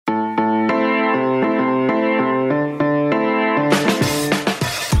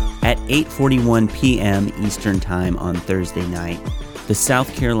At 8:41 p.m. Eastern Time on Thursday night, the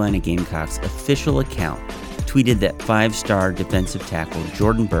South Carolina Gamecocks official account tweeted that five-star defensive tackle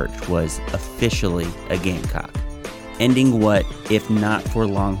Jordan Burch was officially a Gamecock, ending what, if not for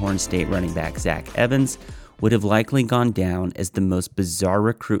Longhorn State running back Zach Evans, would have likely gone down as the most bizarre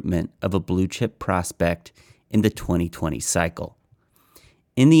recruitment of a blue-chip prospect in the 2020 cycle.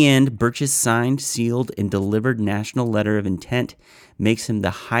 In the end, Burch's signed, sealed, and delivered national letter of intent makes him the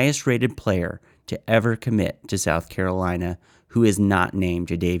highest-rated player to ever commit to South Carolina who is not named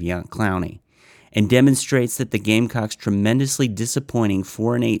Jadeveon Clowney, and demonstrates that the Gamecocks' tremendously disappointing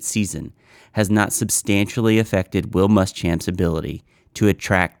 4-8 season has not substantially affected Will Muschamp's ability to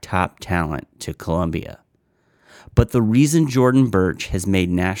attract top talent to Columbia. But the reason Jordan Burch has made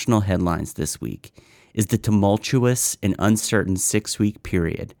national headlines this week is the tumultuous and uncertain 6-week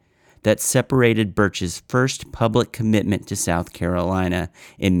period that separated Burch's first public commitment to South Carolina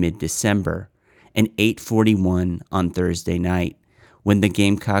in mid-December and 8:41 on Thursday night, when the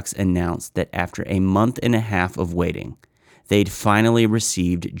Gamecocks announced that after a month and a half of waiting, they'd finally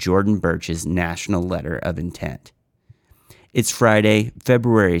received Jordan Burch's national letter of intent. It's Friday,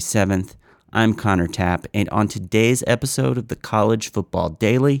 February 7th. I'm Connor Tapp, and on today's episode of the College Football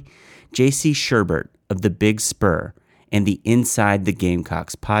Daily, J.C. Sherbert of the Big Spur and the Inside the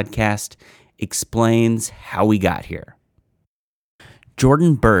Gamecocks podcast explains how we got here.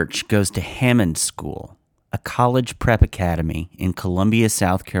 Jordan Burch goes to Hammond School, a college prep academy in Columbia,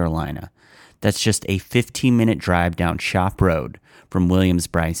 South Carolina, that's just a 15-minute drive down Shop Road from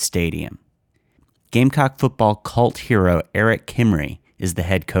Williams-Brice Stadium. Gamecock football cult hero Eric Kimrey is the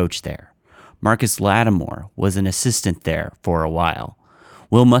head coach there. Marcus Lattimore was an assistant there for a while.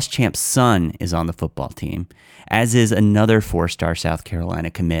 Will Muschamp's son is on the football team, as is another 4-star South Carolina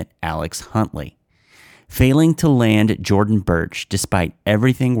commit, Alex Huntley. Failing to land Jordan Burch, despite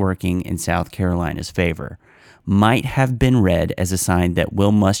everything working in South Carolina's favor, might have been read as a sign that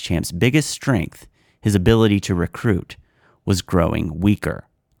Will Muschamp's biggest strength, his ability to recruit, was growing weaker.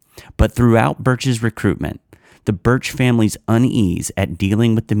 But throughout Burch's recruitment, the Burch family's unease at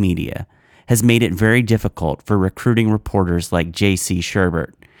dealing with the media has made it very difficult for recruiting reporters like J.C.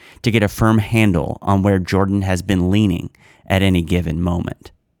 Sherbert to get a firm handle on where Jordan has been leaning at any given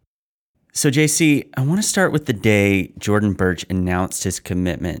moment. So, JC, I want to start with the day Jordan Burch announced his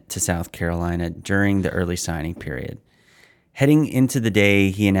commitment to South Carolina during the early signing period. Heading into the day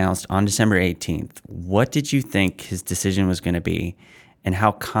he announced on December 18th, what did you think his decision was going to be, and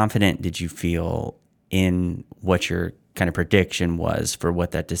how confident did you feel in what your kind of prediction was for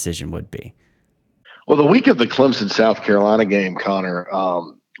what that decision would be? Well, the week of the Clemson-South Carolina game, Connor,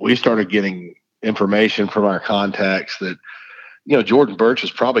 we started getting information from our contacts that Jordan Burch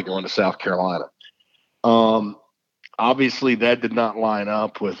was probably going to South Carolina. Obviously, that did not line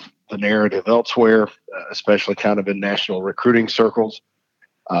up with the narrative elsewhere, especially kind of in national recruiting circles.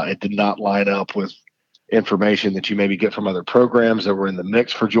 It did not line up with information that you maybe get from other programs that were in the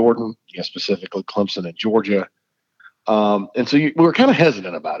mix for Jordan, specifically Clemson and Georgia. And so we were kind of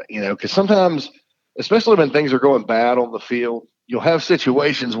hesitant about it, because sometimes, especially when things are going bad on the field, you'll have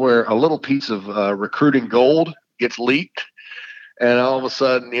situations where a little piece of recruiting gold gets leaked. And all of a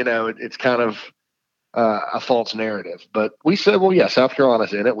sudden, it's kind of a false narrative. But we said, well, yeah, South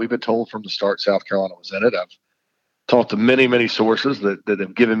Carolina's in it. We've been told from the start South Carolina was in it. I've talked to many, many sources that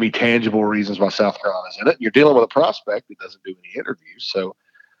have given me tangible reasons why South Carolina's in it. You're dealing with a prospect that doesn't do any interviews. So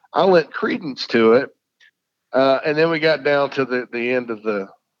I lent credence to it. And then we got down to the end of the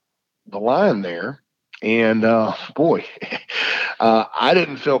line there. And, I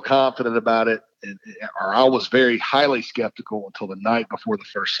didn't feel confident about it. Or I was very highly skeptical until the night before the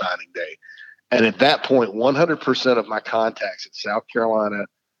first signing day. And at that point, 100% of my contacts at South Carolina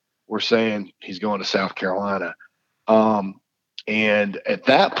were saying he's going to South Carolina. And at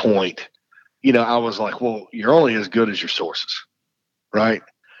that point, I was like, well, you're only as good as your sources, right?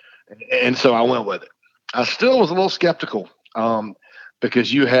 And so I went with it. I still was a little skeptical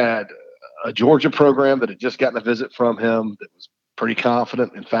because you had a Georgia program that had just gotten a visit from him that was pretty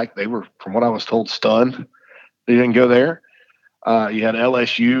confident. In fact, they were, from what I was told, stunned they didn't go there. You had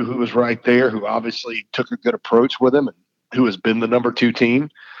LSU, who was right there, who obviously took a good approach with him and who has been the number 2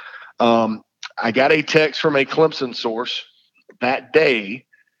 team. I got a text from a Clemson source that day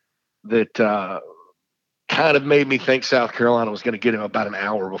that kind of made me think South Carolina was going to get him about an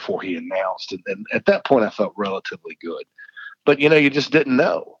hour before he announced. And at that point, I felt relatively good. But, you just didn't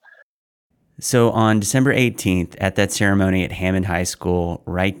know. So on December 18th, at that ceremony at Hammond High School,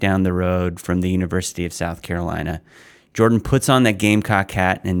 right down the road from the University of South Carolina, Jordan puts on that Gamecock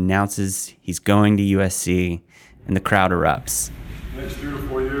hat and announces he's going to USC, and the crowd erupts. Next 3 or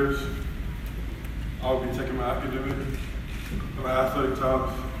 4 years, athletic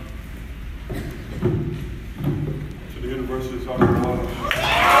ties to the University of South Carolina.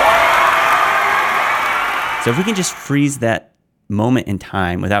 So if we can just freeze that moment in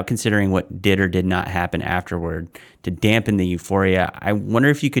time without considering what did or did not happen afterward to dampen the euphoria, I wonder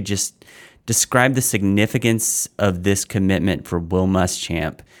if you could just describe the significance of this commitment for Will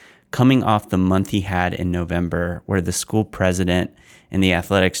Muschamp coming off the month he had in November, where the school president and the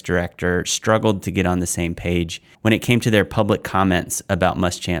athletics director struggled to get on the same page when it came to their public comments about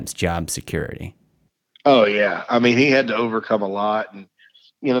Muschamp's job security. Oh, yeah. I mean, he had to overcome a lot. And,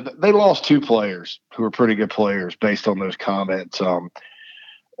 you know, they lost two players who were pretty good players based on those comments.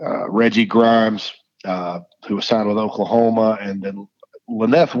 Reggie Grimes, who was signed with Oklahoma, and then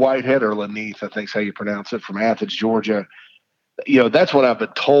Lyneth Whitehead, or Leneth, I think is how you pronounce it, from Athens, Georgia. You know, that's what I've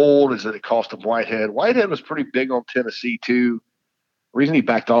been told, is that it cost him Whitehead. Whitehead was pretty big on Tennessee, too. The reason he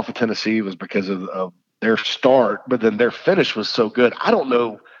backed off of Tennessee was because of their start, but then their finish was so good. I don't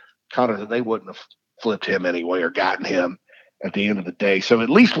know, Connor, that they wouldn't have flipped him anyway or gotten him at the end of the day. So at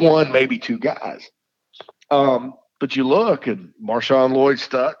least one, maybe two guys. But you look, and Marshawn Lloyd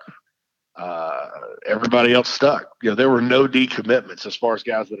stuck. Everybody else stuck. You know, there were no decommitments as far as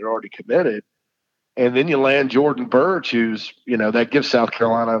guys that had already committed. And then you land Jordan Burch, who's, you know, that gives South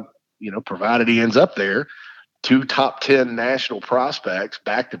Carolina, you know, provided he ends up there, 2 top 10 national prospects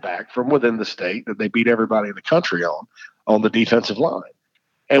back-to-back from within the state that they beat everybody in the country on the defensive line.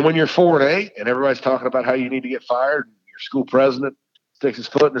 And when you're 4-8 and everybody's talking about how you need to get fired, and your school president sticks his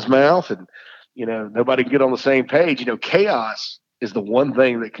foot in his mouth, and, you know, nobody can get on the same page, you know, chaos is the one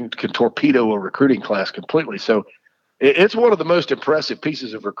thing that can torpedo a recruiting class completely. So it's one of the most impressive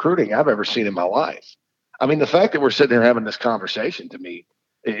pieces of recruiting I've ever seen in my life. I mean, the fact that we're sitting here having this conversation, to me,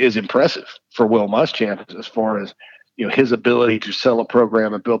 is impressive for Will Muschamp as far as, you know, his ability to sell a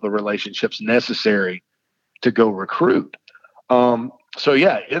program and build the relationships necessary to go recruit. So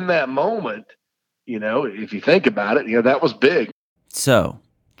yeah, in that moment, you know, if you think about it, you know, that was big. So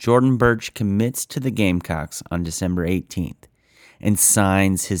Jordan Burch commits to the Gamecocks on December 18th and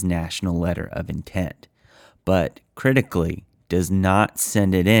signs his national letter of intent, but critically does not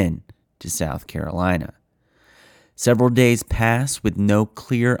send it in to South Carolina. Several days pass with no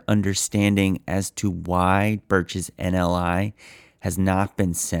clear understanding as to why Burch's NLI has not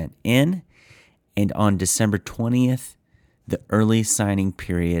been sent in, and on December 20th, the early signing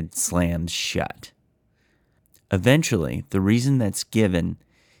period slams shut. Eventually, the reason that's given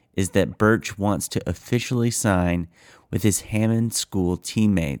is that Burch wants to officially sign with his Hammond School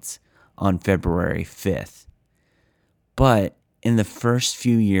teammates on February 5th. But in the first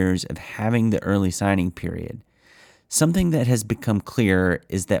few years of having the early signing period, something that has become clear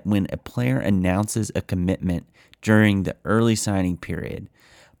is that when a player announces a commitment during the early signing period,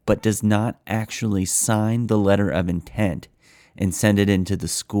 but does not actually sign the letter of intent and send it into the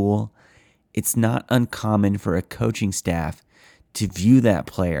school, it's not uncommon for a coaching staff to view that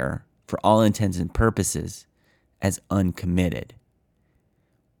player, for all intents and purposes, as uncommitted.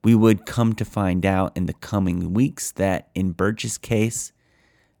 We would come to find out in the coming weeks that, in Burch's case,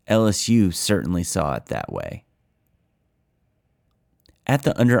 LSU certainly saw it that way. At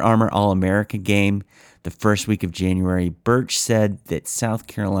the Under Armour All-America game the first week of January, Burch said that South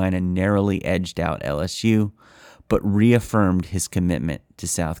Carolina narrowly edged out LSU, but reaffirmed his commitment to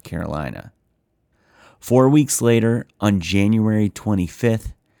South Carolina. 4 weeks later, on January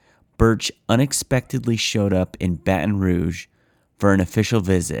 25th, Burch unexpectedly showed up in Baton Rouge for an official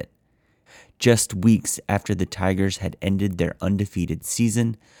visit, just weeks after the Tigers had ended their undefeated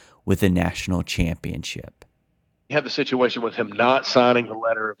season with a national championship. You have the situation with him not signing the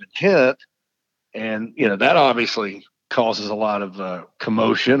letter of intent, and, you know, that obviously causes a lot of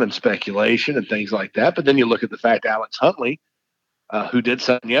commotion and speculation and things like that. But then you look at the fact Alex Huntley, who did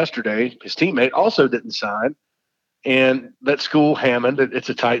sign yesterday, his teammate also didn't sign. And that school, Hammond, it's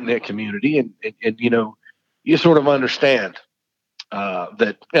a tight-knit community. And you know, you sort of understand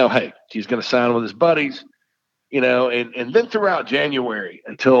that, you know, hey, he's going to sign with his buddies, you know, and then throughout January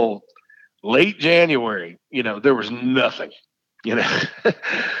until late January, you know, there was nothing, you know,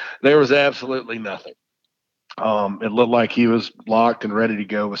 there was absolutely nothing. It looked like he was locked and ready to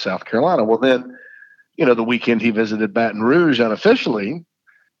go with South Carolina. Well, then, you know, the weekend he visited Baton Rouge unofficially,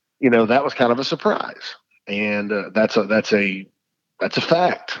 you know, that was kind of a surprise. And that's a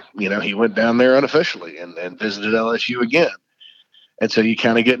fact. You know, he went down there unofficially and visited LSU again. And so you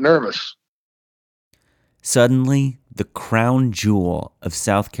kind of get nervous. Suddenly, the crown jewel of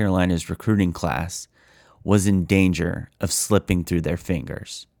South Carolina's recruiting class was in danger of slipping through their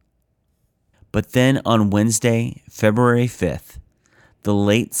fingers. But then on Wednesday, February 5th, the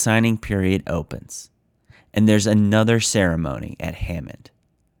late signing period opens, and there's another ceremony at Hammond.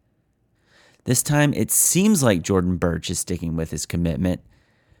 This time, it seems like Jordan Burch is sticking with his commitment,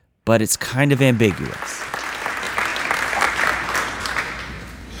 but it's kind of ambiguous.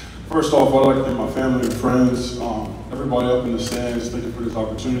 First off, I'd like to thank my family and friends, everybody up in the stands. Thank you for this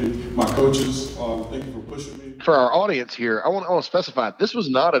opportunity. My coaches, thank you for pushing me. For our audience here, I want to specify this was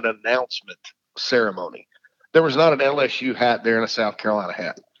not an announcement ceremony. There was not an LSU hat there and a South Carolina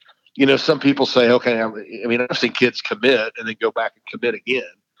hat. You know, some people say, okay, I've seen kids commit and then go back and commit again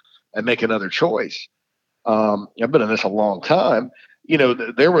and make another choice. I've been in this a long time. You know,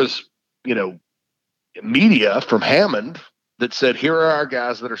 there was, media from Hammond that said, here are our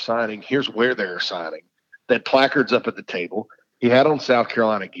guys that are signing. Here's where they're signing. That placards up at the table. He had on South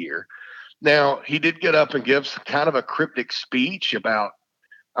Carolina gear. Now, he did get up and give kind of a cryptic speech about,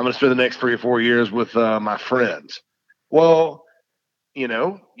 I'm going to spend the next 3 or 4 years with my friends. Well,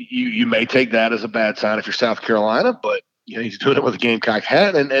 you may take that as a bad sign if you're South Carolina, but he's doing it with a Gamecock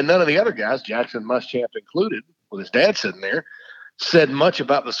hat. And none of the other guys, Jackson Muschamp included, with his dad sitting there, said much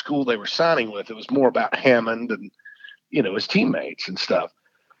about the school they were signing with. It was more about Hammond and, his teammates and stuff.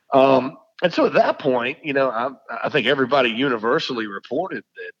 And so at that point, I think everybody universally reported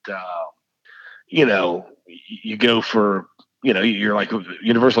that, you go for, you're like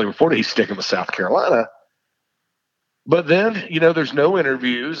universally reported he's sticking with South Carolina. But then, there's no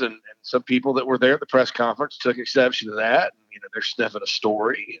interviews, and some people that were there at the press conference took exception to that. And, they're sniffing a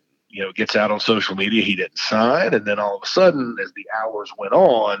story, and, it gets out on social media he didn't sign. And then all of a sudden, as the hours went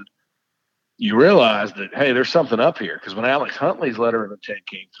on, you realize that, hey, there's something up here. Because when Alex Huntley's letter of intent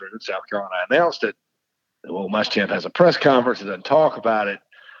came through, South Carolina announced it. Well, Muschamp has a press conference and doesn't talk about it.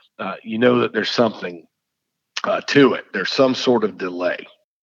 You know that there's something to it. There's some sort of delay.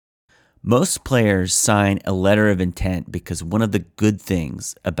 Most players sign a letter of intent because one of the good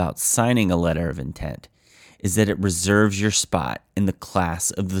things about signing a letter of intent is that it reserves your spot in the class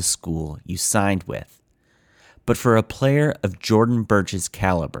of the school you signed with. But for a player of Jordan Burch's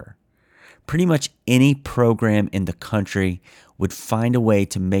caliber, pretty much any program in the country would find a way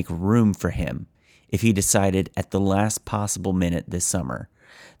to make room for him if he decided at the last possible minute this summer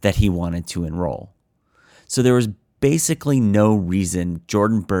that he wanted to enroll. So there was basically no reason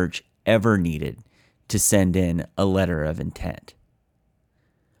Jordan Burch ever needed to send in a letter of intent.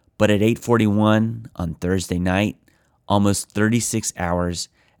 But at 8:41 on Thursday night, almost 36 hours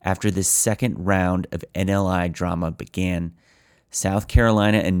after the second round of NLI drama began, South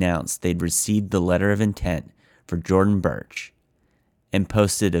Carolina announced they'd received the letter of intent for Jordan Burch and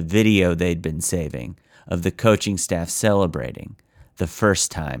posted a video they'd been saving of the coaching staff celebrating the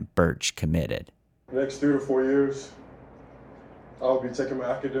first time Burch committed. The next 3 to 4 years, I'll be taking my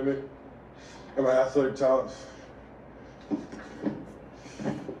academic and my athletic talents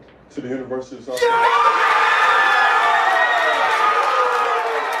to the University of South Carolina.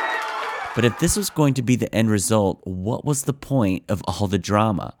 But if this was going to be the end result, what was the point of all the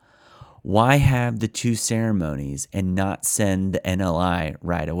drama? Why have the two ceremonies and not send the NLI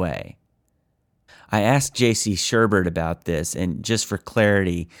right away? I asked J.C. Sherbert about this, and just for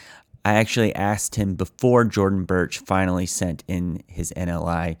clarity, I actually asked him before Jordan Burch finally sent in his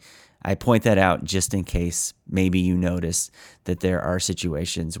NLI. I point that out just in case maybe you notice that there are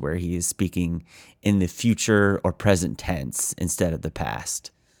situations where he is speaking in the future or present tense instead of the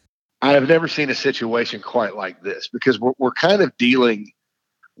past. I have never seen a situation quite like this because we're kind of dealing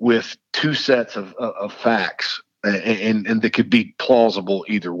with two sets of facts and that could be plausible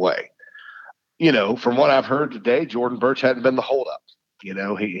either way. From what I've heard today, Jordan Burch hadn't been the holdup.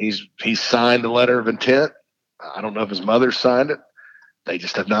 He's signed a letter of intent. I don't know if his mother signed it. They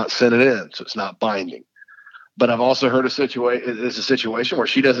just have not sent it in, so it's not binding. But I've also heard it's a situation where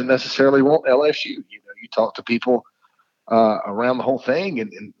she doesn't necessarily want LSU. You talk to people around the whole thing,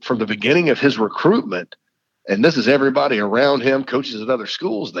 and from the beginning of his recruitment, and this is everybody around him, coaches at other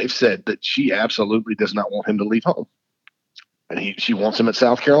schools, they've said that she absolutely does not want him to leave home, and she wants him at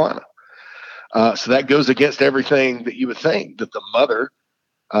South Carolina. So that goes against everything that you would think, that the mother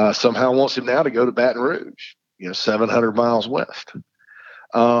somehow wants him now to go to Baton Rouge, 700 miles west.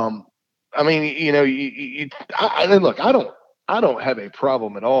 Look, I don't have a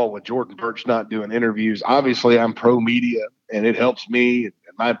problem at all with Jordan Burch not doing interviews. Obviously, I'm pro media, and it helps me and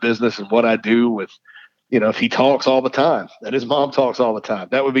my business and what I do with, if he talks all the time and his mom talks all the time,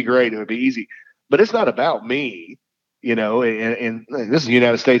 that would be great. It would be easy. But it's not about me, and this is the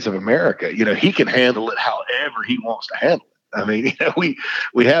United States of America. He can handle it however he wants to handle it.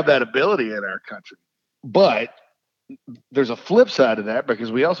 We have that ability in our country. But there's a flip side of that because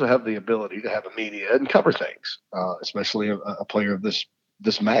we also have the ability to have a media and cover things, especially a player of this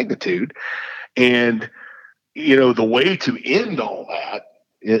magnitude. And the way to end all that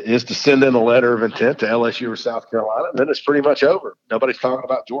is to send in a letter of intent to LSU or South Carolina, and then it's pretty much over. Nobody's talking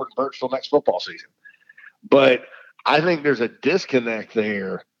about Jordan Burch till next football season. But I think there's a disconnect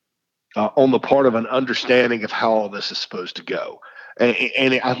there on the part of an understanding of how all this is supposed to go. And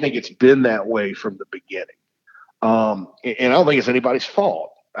I think it's been that way from the beginning. And I don't think it's anybody's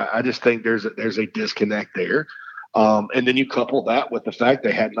fault. I just think there's a disconnect there. And then you couple that with the fact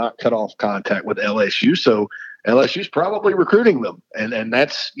they had not cut off contact with LSU. So LSU's probably recruiting them. And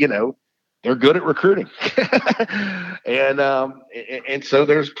that's, they're good at recruiting. and so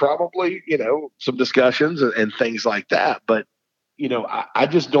there's probably, some discussions and things like that. But, I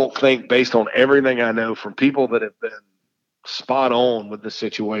just don't think, based on everything I know from people that have been spot on with the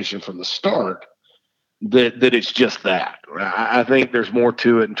situation from the start, that it's just that. I think there's more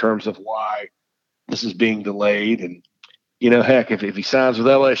to it in terms of why this is being delayed. And, heck, if he signs with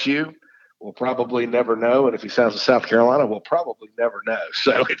LSU, we'll probably never know. And if he signs with South Carolina, we'll probably never know.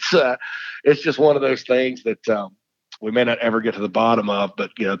 So it's just one of those things that we may not ever get to the bottom of. But,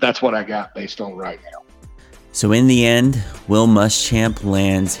 that's what I got based on right now. So in the end, Will Muschamp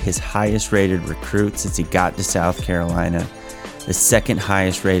lands his highest rated recruit since he got to South Carolina, the second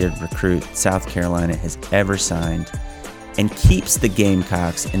highest rated recruit South Carolina has ever signed, and keeps the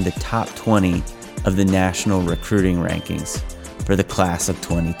Gamecocks in the top 20 of the national recruiting rankings for the class of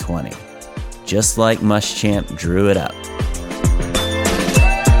 2020. Just like Muschamp drew it up.